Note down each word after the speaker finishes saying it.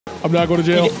I'm not going to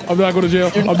jail. I'm not going to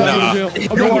jail. I'm not going to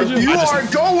jail. I'm not going to jail. You are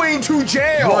going to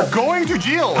jail. You are going to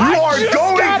jail. You are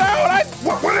going. Got out.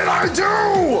 What did I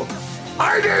do?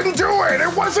 I didn't do it.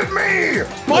 It wasn't me.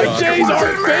 My J's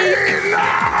are fake.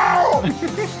 No.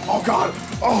 Oh God.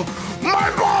 Oh,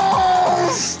 my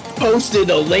balls.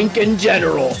 Posted a Lincoln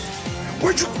General.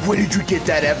 Where did you get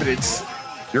that evidence?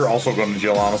 You're also going to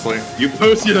jail, honestly. You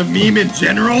posted a meme in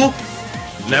general?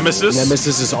 Nemesis.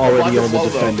 Nemesis is already on the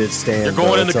defendant stand. You're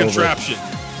going in the contraption.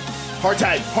 Hard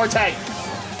tag. Hard tag.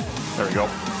 There we go.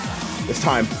 It's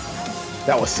time.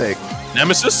 That was sick.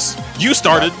 Nemesis, you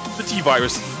started the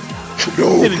T-Virus.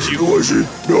 No, Didn't you?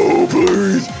 No,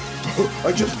 please.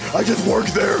 I just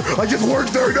worked there. I just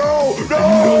worked there. No.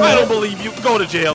 I don't believe you. Go to jail.